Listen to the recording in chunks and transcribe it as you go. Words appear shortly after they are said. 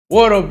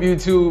What up,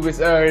 YouTube?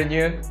 It's Aaron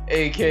here,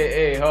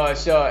 aka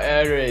HOTSHOT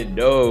Aaron.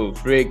 No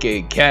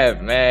freaking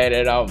cap, man,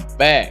 and I'm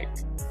back.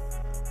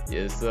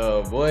 Yes,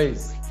 sir,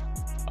 boys.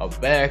 I'm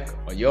back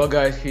on your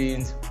guys'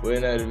 screens with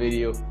another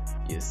video.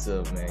 Yes,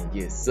 sir, man.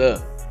 Yes, sir.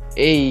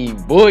 Hey,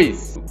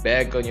 boys,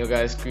 back on your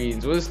guys'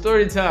 screens with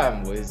story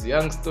time. With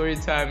young story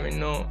time, you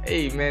know.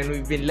 Hey, man,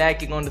 we've been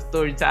lacking on the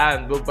story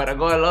time, but I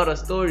got a lot of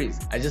stories.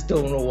 I just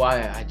don't know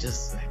why. I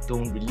just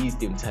don't release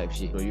them type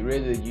shit. So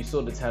you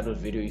saw the title of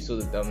the video, you saw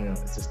the thumbnail.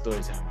 It's a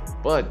story time, bro.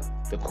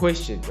 But the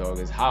question, dog,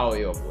 is how are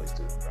your boys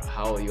doing, bro?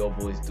 How are your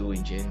boys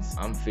doing, gents?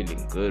 I'm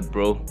feeling good,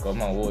 bro. Got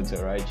my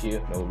water right here.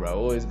 No, bro,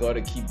 always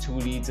gotta keep 2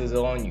 liters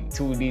on you.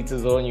 2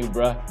 liters on you,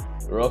 bro.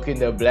 Rocking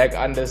the black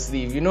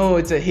undersleeve, you know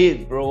it's a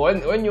hit, bro.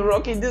 When you're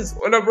rocking this,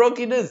 when I'm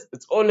rocking this,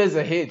 it's always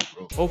a hit,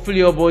 bro. Hopefully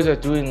your boys are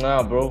doing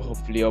well, bro.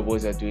 Hopefully your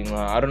boys are doing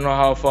well. I don't know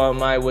how far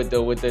am I with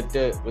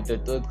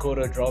the third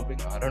quarter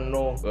dropping. I don't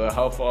know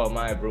how far am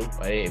I, bro.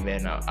 But hey,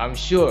 man, I'm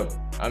sure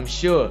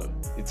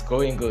it's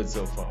going good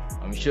so far.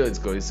 I'm sure it's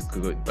going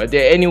good. But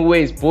there,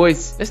 anyways,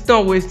 boys, let's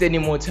not waste any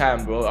more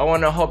time, bro. I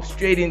want to hop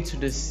straight into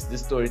the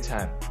story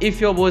time. If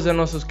your boys are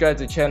not subscribed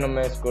to the channel,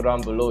 man, go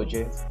down below,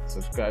 gents.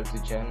 Subscribe to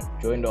the channel.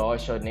 Join the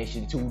HOTSHOT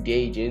Nation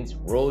today, gents.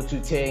 Roll to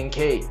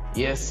 10K.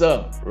 Yes,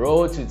 sir.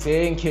 Roll to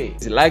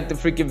 10K. Like the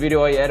freaking video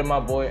while you're at my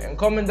boy, and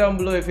comment down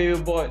below your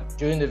favorite boy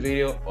during the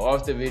video or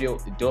after the video.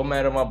 It don't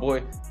matter, my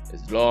boy.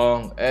 As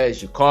long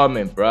as you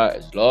comment, bro.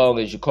 As long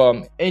as you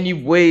comment.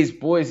 Anyways,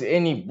 boys,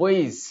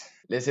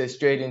 let's head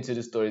straight into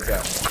the story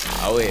time.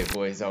 Away,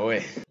 boys,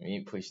 away. Let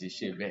me push this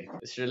shit back.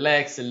 Let's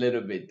relax a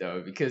little bit,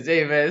 though, because,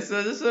 hey, man, this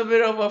is a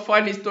bit of a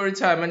funny story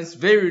time, and it's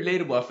very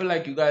relatable. I feel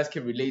like you guys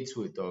can relate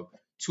to it, dog,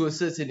 to a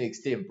certain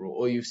extent, bro,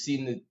 or you've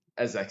seen it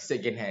as like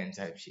secondhand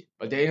type shit.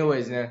 But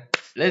anyways, man,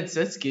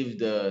 let's give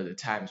the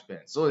time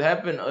span. So it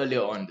happened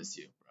earlier on this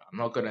year, bro. I'm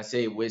not gonna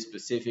say where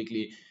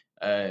specifically,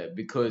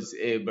 because,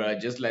 hey, bro,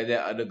 just like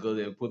that other girl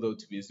that put up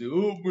to me and say,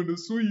 oh, I'm gonna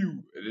sue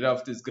you, and then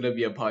after it's gonna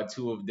be a part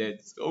 2 of that.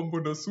 I'm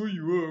gonna sue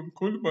you. I'm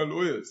calling my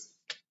lawyers.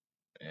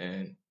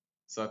 And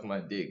suck my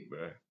dick,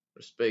 bro.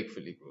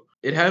 Respectfully, bro.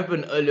 It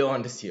happened earlier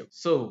on this year.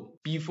 So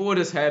before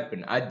this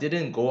happened, I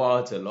didn't go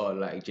out a lot,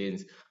 like,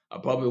 gents. I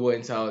probably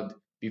went out.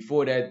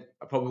 Before that,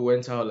 I probably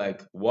went out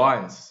like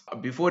once.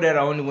 Before that,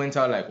 I only went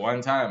out like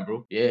one time,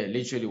 bro. Yeah,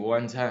 literally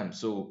one time.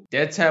 So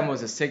that time was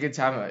the second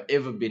time I've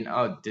ever been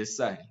out this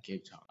side in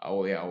Cape Town.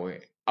 Away.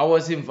 I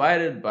was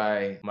invited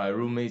by my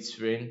roommate's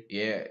friend.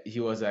 Yeah, he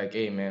was like,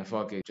 hey, man,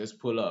 fuck it, just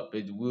pull up.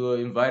 We were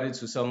invited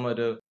to some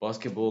other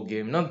basketball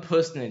game. Not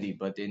personally,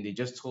 but then they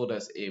just told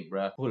us, hey,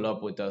 bro, pull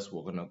up with us.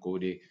 We're gonna go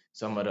there.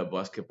 Some other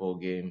basketball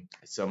game,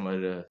 some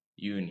other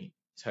uni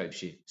type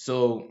shit.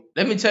 So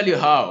let me tell you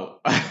how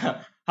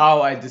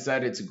how I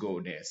decided to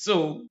go there.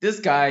 So this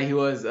guy, he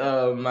was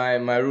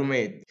my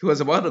roommate. He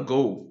was about to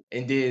go,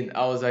 and then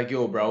I was like,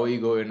 yo, bro, where you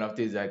going?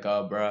 After he's like,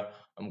 oh, bro,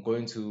 I'm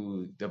going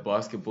to the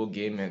basketball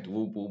game at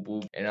whoop whoop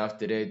whoop. And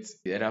after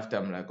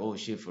I'm like, oh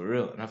shit, for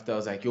real. And after I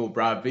was like, yo,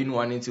 bro, I've been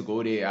wanting to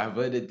go there. I've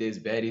heard that there's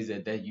baddies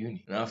at that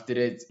uni. And after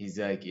that, he's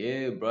like,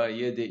 yeah, bro,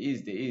 yeah, there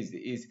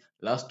is.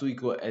 Last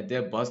week we were at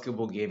that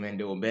basketball game and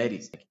there were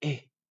baddies.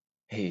 Like,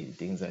 hey,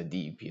 things are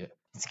deep here.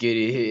 Let's get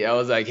it here. I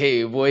was like,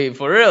 hey, boy,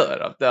 for real.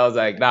 And after I was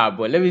like, nah,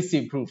 but let me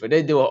see proof. And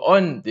then they were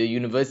on the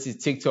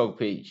university's TikTok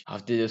page.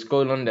 After they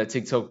scrolled on their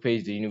TikTok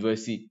page, the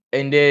university.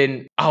 And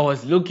then I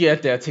was looking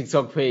at their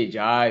TikTok page.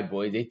 Alright,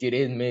 boy, they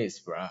didn't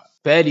miss, bro.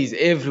 Baddies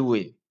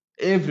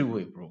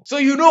everywhere, bro. So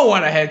you know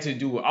what I had to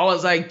do. I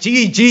was like,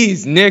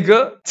 GG's,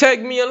 nigga.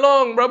 Tag me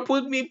along, bro.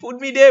 Put me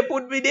there,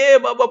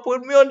 baba.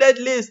 Put me on that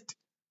list.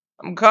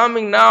 I'm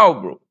coming now,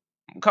 bro.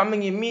 I'm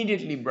coming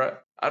immediately, bro.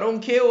 I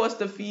don't care what's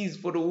the fees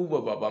for the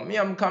Uber, baba. Me,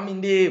 I'm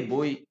coming there,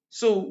 boy.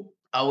 So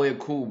I went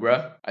cool,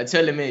 bro. I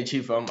tell him, hey,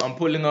 chief, I'm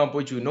pulling up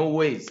with you. No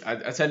ways. I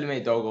tell him, hey,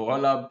 dog,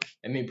 roll up.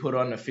 Let me put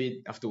on a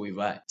fit after we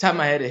vibe. Time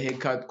I had a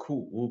haircut,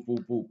 cool. Whoop,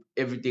 whoop, whoop.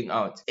 Everything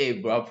out. Hey,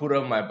 bro, I put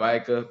on my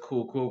biker.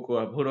 Cool.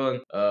 I put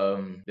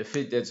on the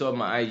fit that's on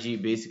my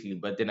IG, basically.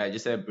 But then I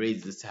just had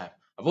braids this time.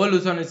 I've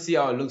always wanted to see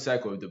how it looks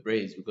like with the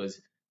braids, because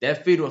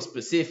that fit was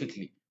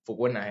specifically for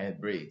when I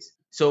had braids.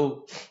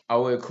 So I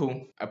wear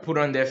cool. I put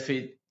on that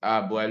fit.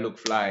 Boy, I look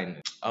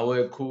fly. I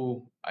wear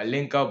cool. I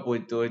link up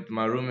with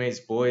my roommates,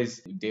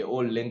 boys. They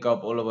all link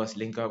up. All of us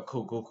link up.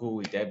 Cool.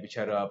 We dab each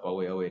other up.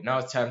 Away. Now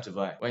it's time to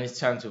vibe. When it's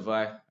time to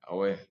vibe,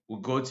 away. We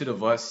go to the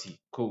varsity.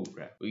 Cool,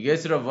 bro. We get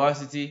to the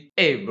varsity.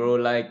 Hey, bro,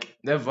 like,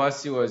 that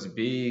varsity was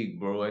big,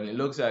 bro. And it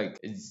looks like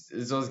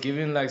it was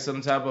giving like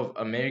some type of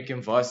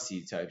American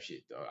varsity type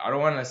shit, though. I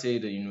don't want to say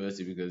the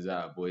university because,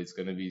 boy, it's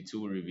going to be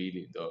too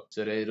revealing, though.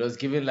 So that it was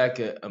giving like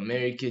an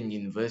American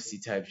university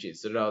type shit.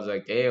 So that I was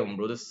like, damn,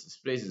 bro, this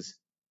place is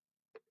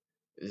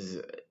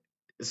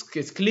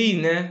it's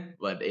clean, eh?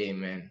 But hey,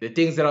 man, the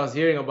things that I was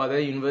hearing about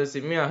that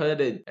university, I heard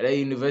that at that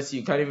university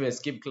you can't even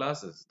skip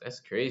classes. That's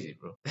crazy,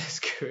 bro. That's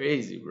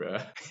crazy, bro.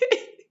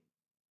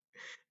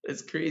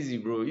 That's crazy,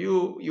 bro.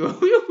 You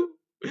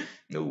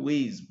no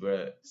ways,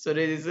 bro. So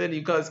they said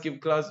you can't skip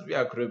classes.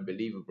 I couldn't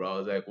believe it, bro. I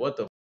was like, what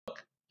the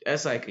fuck?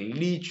 That's like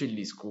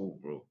literally school,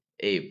 bro.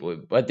 Hey boy,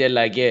 but they're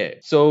like, yeah,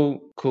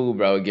 so cool,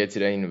 bro. We get to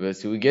the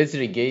university. We get to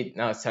the gate.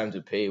 Now it's time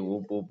to pay.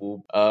 Whoop whoop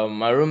whoop.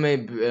 My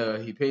roommate,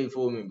 he paid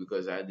for me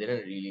because I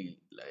didn't really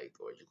like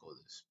what you call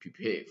this,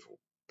 prepare for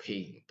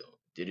paying though.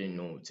 Didn't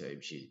know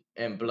type shit.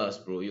 And plus,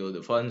 bro, yo,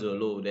 the funds were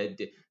low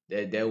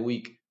that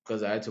week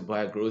because I had to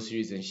buy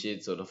groceries and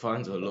shit. So the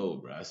funds were low,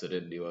 bro. So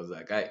then they was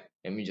like, I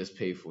let me just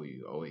pay for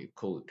you. Oh wait,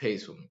 cool. It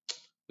pays for me.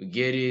 We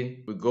get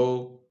in, we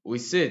go, we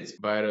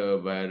sit by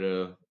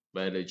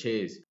the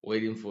chairs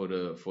waiting for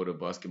the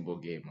basketball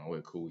game. And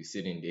we're cool. We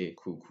sitting there,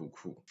 cool.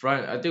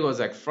 Front, I think it was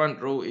like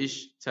front row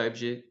ish type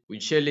shit. We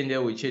chilling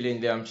there, we chilling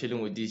there. I'm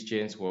chilling with these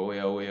gents. We're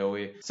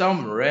away.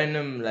 Some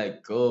random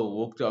like girl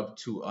walked up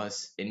to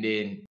us and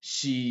then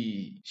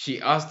she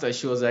asked us,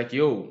 she was like,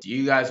 yo, do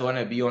you guys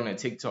wanna be on a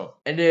TikTok?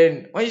 And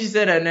then when she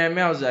said her name,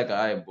 I was like,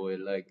 alright boy,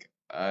 like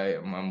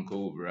I'm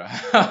cool, bro.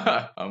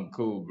 I'm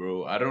cool,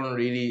 bro. I don't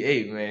really,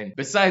 hey, man.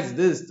 Besides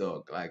this,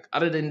 dog, like,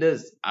 other than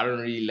this, I don't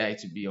really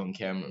like to be on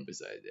camera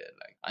besides that.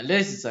 Like,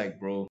 unless it's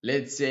like, bro,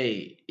 let's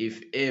say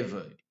if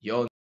ever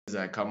y'all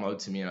like come out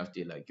to me and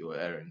after like, yo,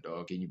 Aaron,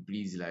 dog, can you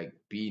please like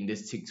be in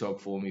this TikTok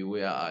for me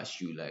where I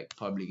ask you like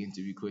public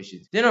interview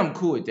questions? Then I'm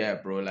cool with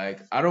that, bro. Like,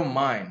 I don't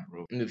mind,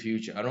 bro. In the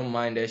future, I don't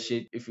mind that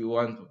shit. If you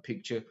want a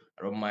picture,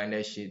 I don't mind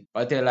that shit.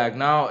 But they're like,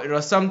 now it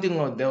was something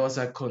that was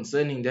like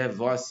concerning that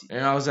varsity.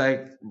 And I was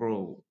like,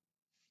 bro,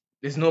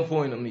 there's no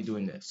point of me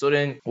doing that. So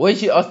then when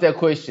she asked that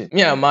question,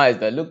 me and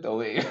Miles, I looked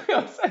away.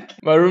 I was like,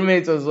 my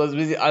roommate was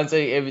busy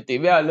answering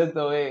everything. Me, I looked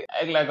away,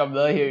 act like I'm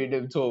not hearing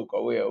them talk.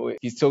 Away.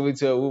 He's talking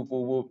to her,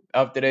 whoop.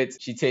 After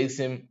that, she takes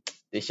him.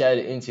 They share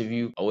the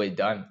interview. Away,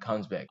 done.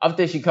 Comes back.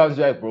 After she comes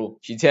back, bro,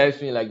 she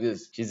tells me like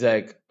this. She's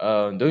like,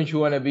 don't you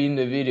want to be in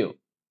the video?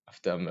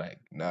 After I'm like,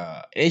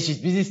 nah. And she's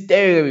busy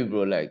staring at me,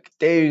 bro, like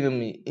staring at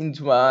me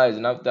into my eyes.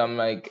 And after I'm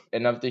like,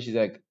 and after she's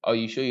like, are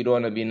you sure you don't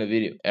want to be in the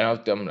video? And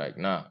after I'm like,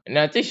 nah. And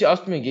I think she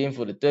asked me again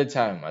for the third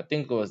time. I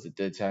think it was the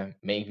third time,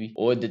 maybe.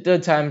 Or the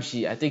third time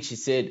I think she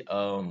said,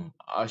 I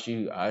asked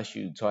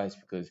you twice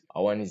because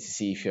I wanted to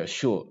see if you're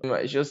sure.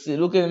 She was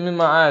looking at me in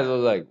my eyes. I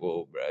was like,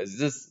 whoa, bro, is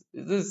this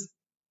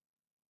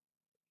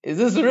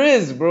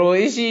Riz, bro?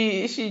 Is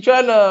she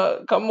trying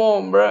to come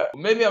on, bro?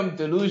 Maybe I'm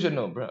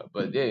delusional, bro.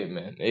 But hey,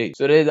 man, hey.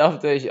 So then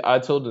after I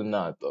told her,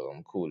 nah, dog,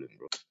 I'm cooling,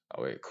 bro.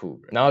 Alright, cool,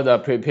 bro. Now they're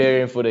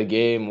preparing for the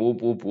game.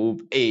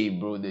 Whoop. Hey,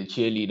 bro, the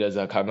cheerleaders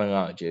are coming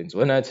out, gents.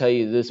 When I tell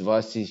you this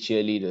varsity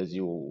cheerleaders,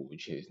 yo,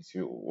 gents,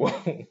 yo.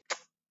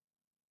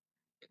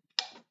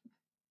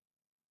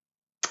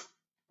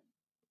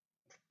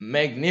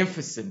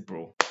 Magnificent,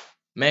 bro.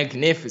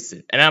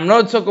 Magnificent. And I'm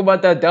not talking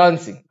about that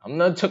dancing. I'm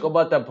not talking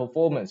about that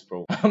performance,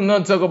 bro. I'm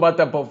not talking about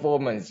that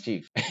performance,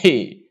 chief.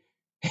 Hey.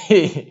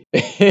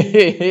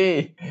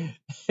 Hey.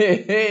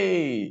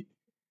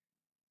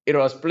 It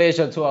was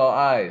pleasure to our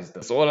eyes.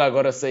 That's all I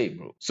gotta say,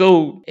 bro.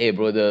 So, hey,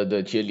 bro,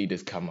 the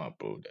cheerleaders come up,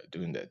 bro. They're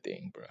doing their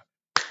thing, bro.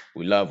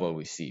 We love what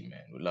we see,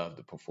 man. We love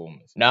the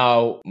performance.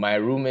 Now, my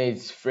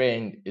roommate's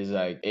friend is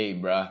like, hey,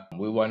 bruh,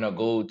 we want to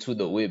go to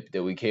the whip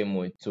that we came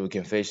with so we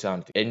can fetch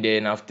something. And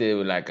then after,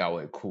 we're like,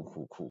 oh,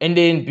 cool. And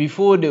then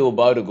before they were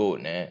about to go,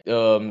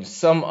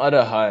 some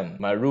other hand,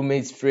 my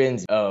roommate's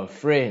friend's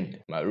friend,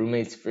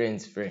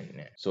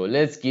 So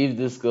let's give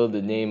this girl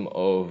the name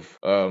of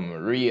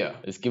Ria.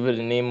 Let's give her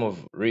the name of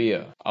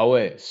Ria.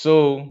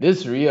 So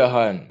this Ria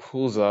hand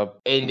pulls up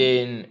and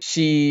then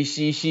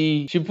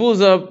she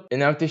pulls up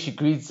and after she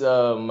greets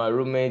my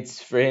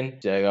roommate's friend,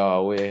 she's like,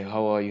 oh wait,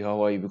 how are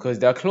you? Because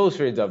they're close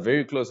friends, they're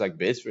very close, like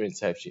best friends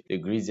type shit. They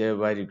greet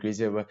everybody.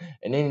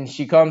 And then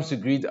she comes to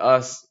greet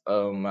us,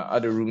 my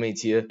other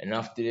roommates here. And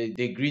after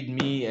they greet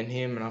me and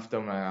him, and after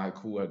I'm like, ah,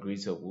 cool, I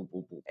greet her.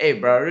 Whoop. Hey,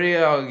 bro,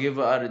 Ria, I'll give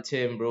her out of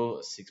 10, bro.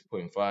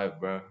 6.5,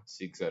 bro.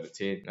 6 out of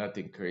 10.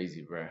 Nothing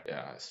crazy, bro.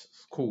 Yeah, it's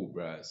cool,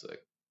 bro. It's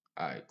like,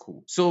 alright,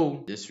 cool.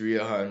 So this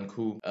Ria Han,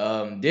 cool.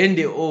 Then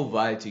they all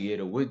vibe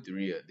together with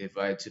Ria. They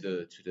vibe to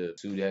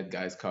that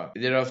guy's car.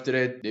 And then after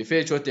that, they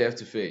fetch what they have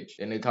to fetch.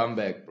 Then they come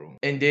back, bro.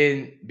 And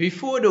then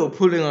before they were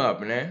pulling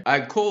up, man,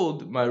 I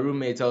called my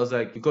roommates. I was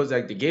like, because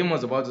like the game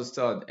was about to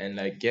start and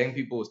like gang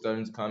people were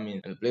starting to come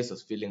in and the place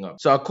was filling up.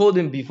 So I called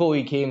him before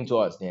he came to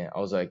us. Yeah, I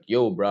was like,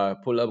 yo, bro,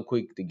 pull up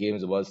quick. The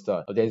game's about to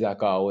start. After he's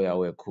like, oh,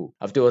 wait, cool.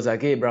 After he was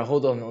like, hey, bro,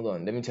 hold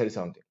on. Let me tell you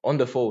something. On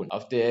the phone.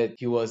 After that,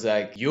 he was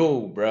like,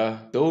 yo, bro,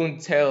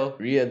 don't tell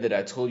Ria that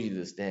I told you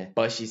this, then.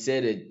 But she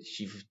said that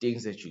she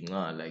thinks that you're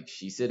not. Like,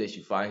 she said that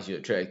she finds you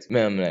attractive.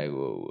 Man, I'm like,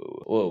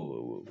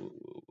 whoa.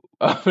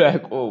 I'm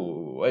like,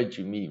 oh, what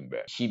you mean, bro?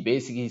 She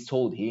basically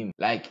told him,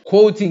 like,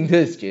 quoting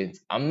this,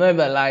 gents. I'm not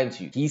even lying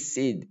to you. He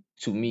said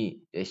to me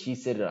that she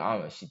said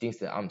that she thinks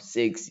that I'm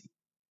sexy.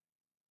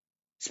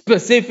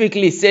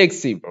 Specifically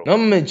sexy, bro. Not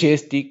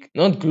majestic,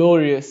 not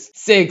glorious.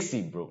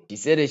 Sexy, bro. She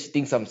said that she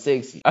thinks I'm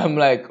sexy. I'm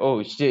like,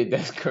 oh shit,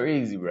 that's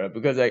crazy, bro.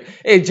 Because like,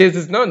 hey, just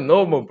it's not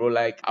normal, bro.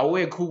 Like, I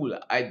wear cool.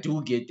 I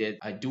do get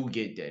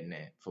that,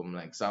 man. From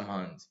like some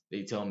hands.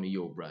 They tell me,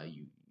 yo, bro,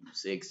 you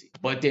sexy.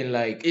 But then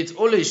like it's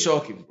always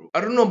shocking, bro.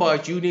 I don't know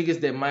about you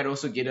niggas that might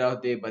also get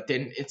out there, but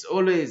then it's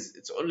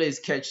always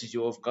catches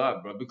you off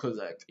guard, bro. Because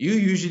like you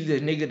usually the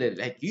nigga that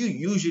like you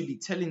usually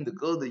telling the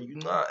girl that you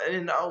not, and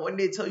then now when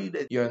they tell you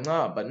that you're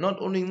not, but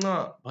not only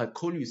not, but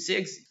call you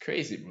sexy,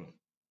 crazy, bro.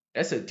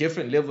 That's a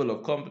different level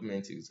of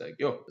complimenting. It's like,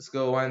 yo, this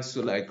girl wants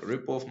to like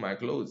rip off my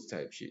clothes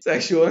type shit. It's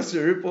like she wants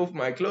to rip off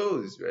my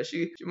clothes, right?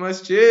 She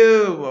must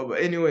chill.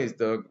 But anyways,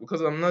 dog,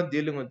 because I'm not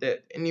dealing with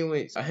that.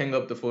 Anyways, I hang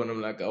up the phone.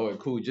 I'm like, oh,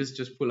 cool.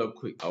 Just pull up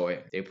quick. Oh, wait.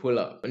 They pull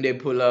up. When they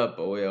pull up,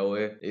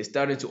 they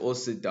started to all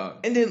sit down.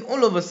 And then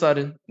all of a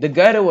sudden, the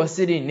guy that was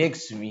sitting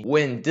next to me,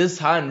 when this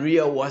Han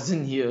Ria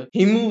wasn't here,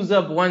 he moves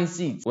up one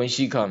seat when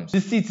she comes.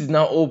 The seat is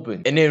now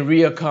open. And then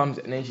Ria comes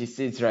and then she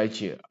sits right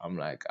here. I'm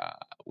like,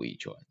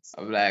 which ones?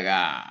 I'm like,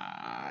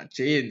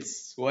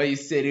 Chance, why you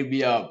setting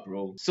me up,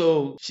 bro?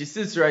 So she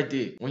sits right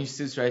there. When she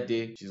sits right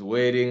there, she's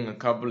waiting a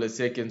couple of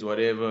seconds,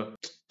 whatever.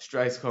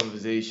 Strikes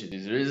conversation.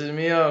 She's raising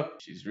me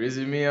up. She's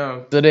raising me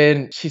up. So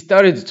then she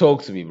started to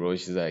talk to me, bro.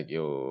 She's like,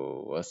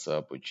 yo, what's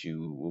up with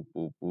you? Whoop,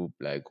 whoop, whoop.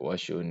 Like,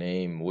 what's your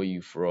name? Where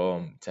you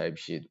from? Type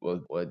shit.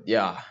 What?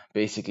 Yeah,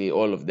 basically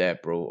all of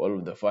that, bro. All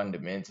of the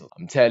fundamentals.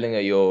 I'm telling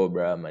her, yo,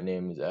 bro, my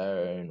name is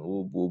Aaron.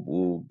 Whoop, whoop,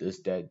 whoop.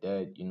 This,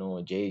 that, you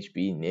know,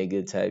 JHB,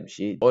 nigga type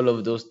shit. All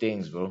of those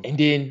things, bro. And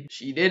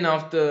then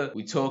after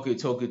we talking,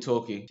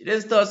 she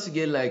then starts to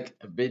get like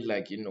a bit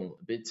like, you know,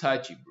 a bit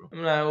touchy, bro.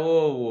 I'm like,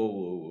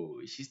 whoa.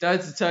 She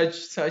starts to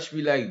touch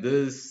me like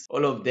this,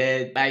 all of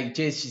that. Like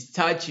just she's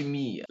touching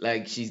me.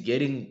 Like she's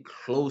getting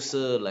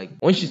closer. Like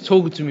when she's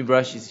talking to me,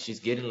 bro,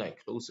 she's getting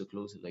like closer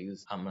like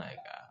this. I'm like,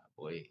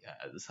 boy,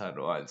 this how it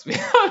wants me.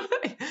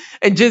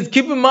 And just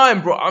keep in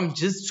mind, bro, I'm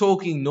just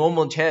talking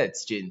normal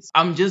chats, gents.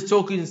 I'm just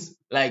talking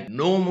like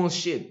normal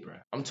shit, bro.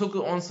 I'm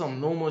talking on some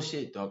normal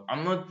shit, dog.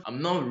 I'm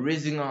not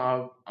raising her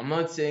up. I'm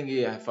not saying,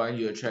 hey, I find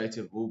you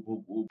attractive, whoop,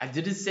 whoop, whoop. I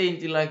didn't say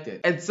anything like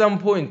that. At some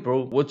point,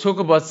 bro, we'll talk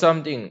about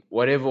something,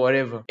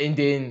 whatever. And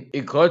then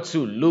it got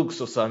to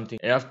looks or something.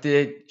 And after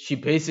that, she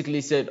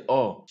basically said,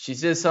 she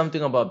said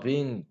something about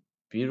being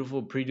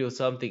beautiful, pretty or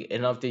something.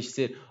 And after she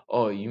said,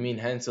 oh, you mean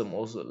handsome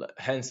also, like,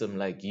 handsome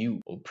like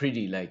you or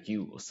pretty like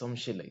you or some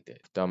shit like that.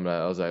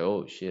 I was like,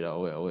 oh shit,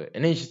 I'll wait.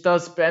 And then she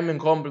starts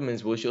spamming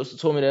compliments, bro. She also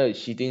told me that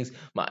she thinks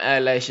my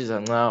eyelashes are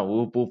now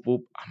whoop, whoop,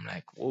 whoop. I'm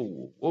like,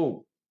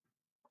 whoa.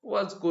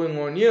 What's going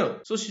on here?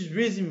 So she's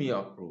raising me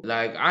up, bro.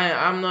 Like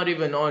I'm not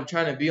even on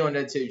trying to be on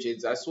that tip,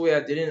 chance. I swear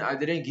I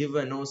didn't give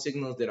her no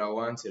signals that I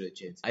wanted a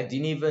chance. I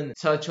didn't even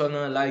touch on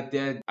her like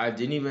that. I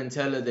didn't even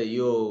tell her that,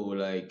 yo,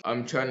 like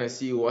I'm trying to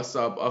see what's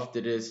up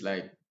after this.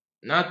 Like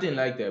nothing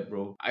like that,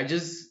 bro. I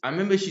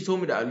remember she told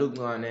me that I looked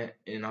on it,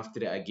 and after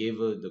that I gave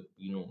her the,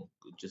 you know,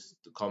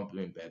 just the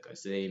compliment back. I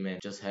said, hey man,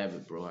 just have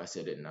it, bro. I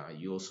said it now.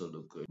 You also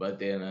look good. But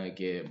then I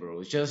get,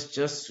 bro, just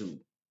to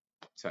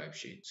type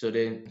shit. So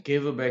then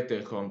gave her back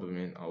the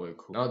compliment. Oh, we're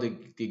cool. Now the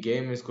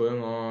game is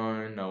going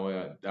on. Now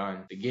we're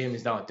done. The game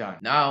is now done.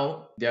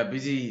 Now they're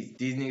busy.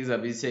 These niggas are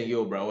busy saying,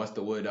 yo, bro, what's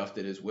the word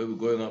after this? Where we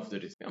going after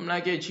this? I'm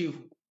like, hey, chief.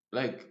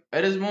 Like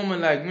at this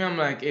moment, like me, I'm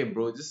like, hey,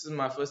 bro, this is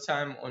my first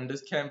time on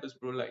this campus,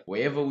 bro. Like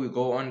wherever we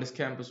go on this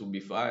campus will be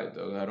fine,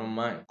 dog. I don't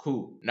mind.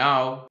 Cool.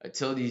 Now I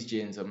tell these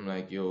gents, I'm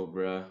like, yo,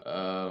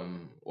 bro,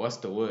 what's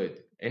the word?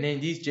 And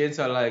then these gents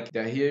are like,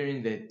 they're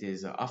hearing that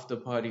there's an after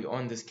party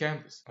on this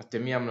campus. But to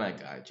me, I'm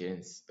like,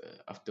 gents,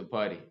 after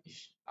party.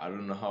 I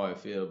don't know how I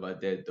feel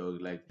about that,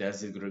 dog. Like,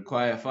 does it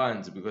require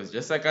funds? Because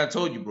just like I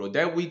told you, bro,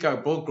 that week I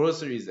bought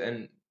groceries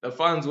and the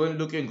funds weren't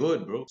looking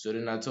good, bro. So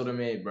then I told him,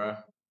 hey, bro,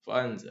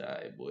 funds,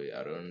 boy,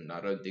 I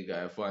don't think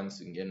I have funds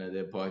to get at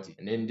that party.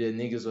 And then the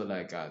niggas were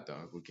like,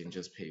 dog, we can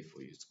just pay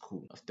for you. It's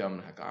cool. After I'm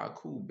like,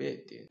 cool,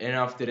 bet then. And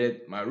after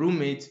that, my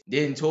roommate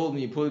then told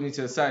me, pulled me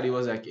to the side. He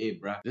was like, hey,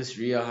 bruh, this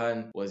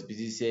Riahan was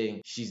busy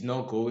saying she's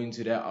not going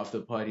to that after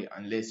party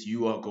unless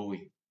you are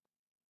going.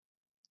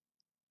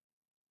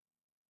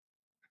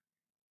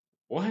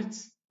 What?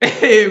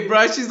 Hey,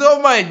 bro, she's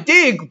on my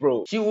dick,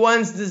 bro. She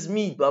wants this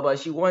meat, baba.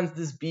 She wants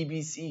this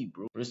BBC,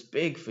 bro.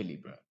 Respectfully,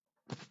 bro.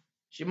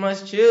 She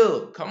must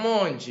chill. Come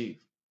on, chief.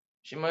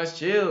 She must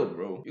chill,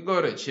 bro. You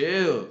gotta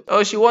chill.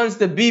 Oh, she wants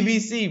the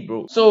BBC,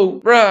 bro. So,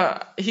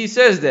 bruh, he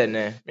says that,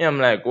 nah. Me, I'm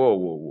like,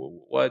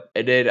 whoa, what?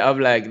 And then I'm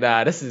like,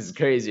 nah, this is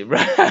crazy,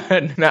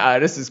 bruh. Nah,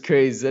 this is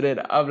crazy. And then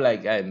I'm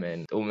like, hey,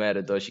 man, don't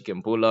matter, though. She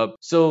can pull up.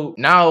 So,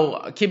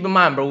 now, keep in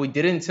mind, bro, we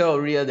didn't tell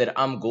Rhea that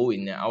I'm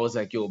going there. I was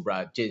like, yo,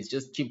 bruh, James,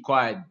 just keep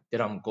quiet that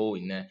I'm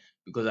going there.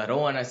 Because I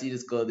don't want to see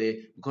this girl there.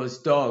 Because,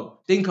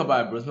 dog, think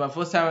about it, bro. It's my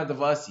first time at the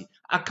varsity.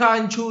 I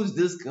can't choose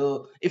this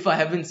girl if I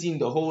haven't seen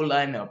the whole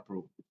lineup,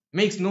 bro.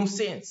 Makes no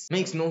sense.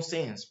 Makes no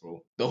sense,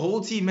 bro. The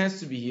whole team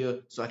has to be here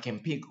so I can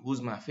pick who's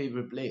my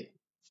favorite player.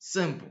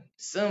 Simple.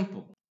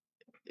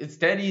 It's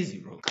that easy,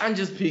 bro. Can't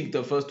just pick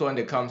the first one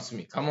that comes to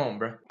me. Come on,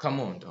 bro. Come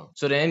on, dog.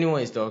 So then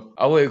anyways, dog,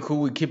 I wait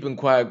cool. We keeping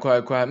quiet.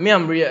 Me,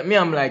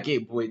 I'm like, hey,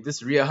 boy,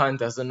 this real hunt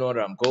doesn't know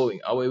where I'm going.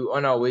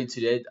 On our way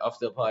to that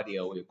after party.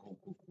 Cool.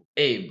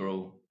 Hey,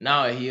 bro.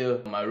 Now I hear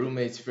my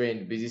roommate's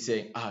friend busy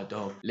saying,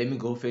 dog, let me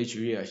go fetch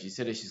Rhea. She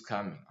said that she's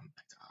coming. I'm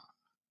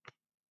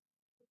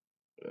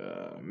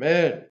like,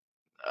 man.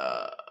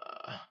 Uh,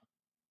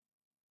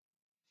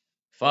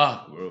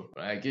 Fuck, bro.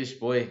 Like, ish,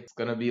 boy, it's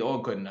gonna be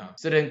awkward now.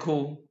 So then,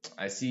 cool.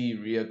 I see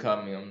Rhea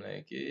coming. I'm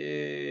like,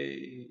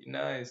 hey,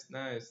 nice,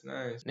 nice,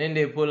 nice. Then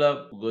they pull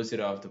up, we go to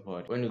the after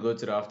party. When we go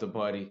to the after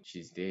party,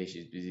 she's there,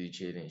 she's busy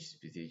chilling, she's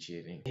busy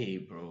chilling. Hey,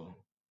 bro.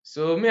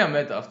 So me, I'm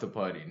at the after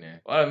party,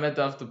 man. While I'm at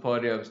the after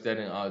party, I'm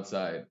standing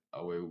outside.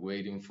 We're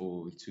waiting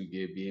for to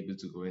be able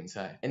to go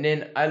inside. And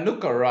then I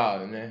look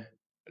around, man.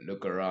 I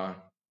look around.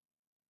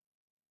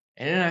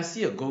 And then I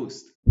see a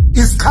ghost.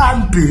 It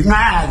can't be,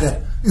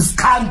 nada. It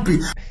can't be.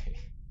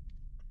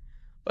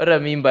 What I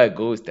mean by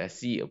ghost, I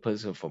see a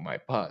person from my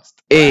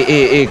past.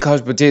 Hey,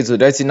 couch potato,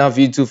 that's enough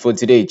YouTube for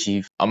today,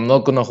 chief. I'm not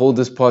gonna hold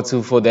this part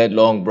 2 for that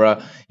long,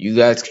 bruh. You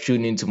guys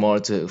tune in tomorrow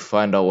to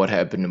find out what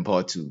happened in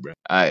part 2, bruh.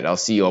 Alright, I'll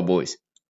see y'all boys.